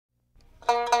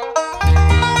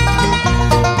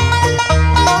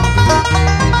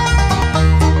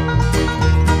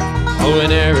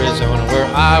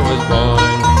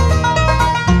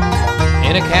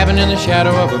cabin in the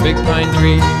shadow of a big pine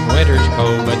tree. Winter's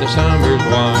cold, but the summer's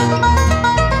warm.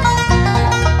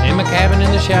 In my cabin in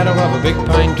the shadow of a big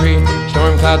pine tree,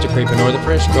 storm clouds are creeping o'er the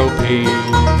Frisco Peak.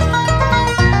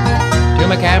 To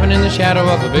my cabin in the shadow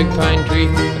of a big pine tree,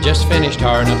 I just finished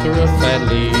tarring up the roof at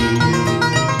Lee.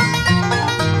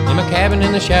 In my cabin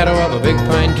in the shadow of a big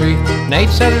pine tree, Nate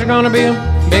said there's gonna be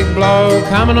a big blow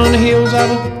coming on the heels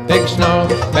of a big snow.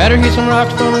 Better heat some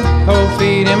rocks for my cold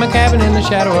feet in my cabin in the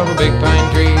shadow of a big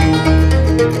pine tree.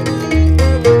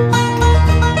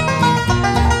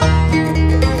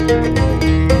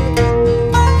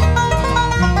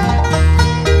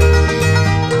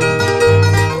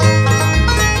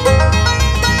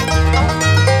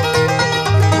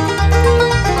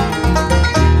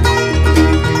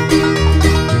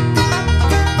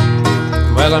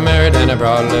 Well, I married and I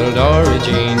brought a little Dora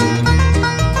Jean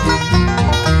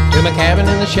to my cabin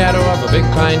in the shadow of a big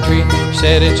pine tree. She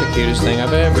said it's the cutest thing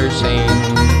I've ever seen.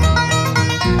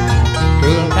 To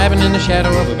a cabin in the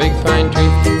shadow of a big pine tree,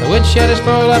 the woodshed is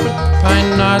full of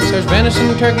pine knots. There's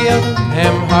venison, turkey, oven,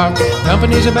 ham hock.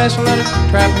 Company's the best, let it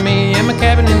trap me in my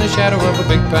cabin in the shadow of a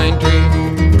big pine tree.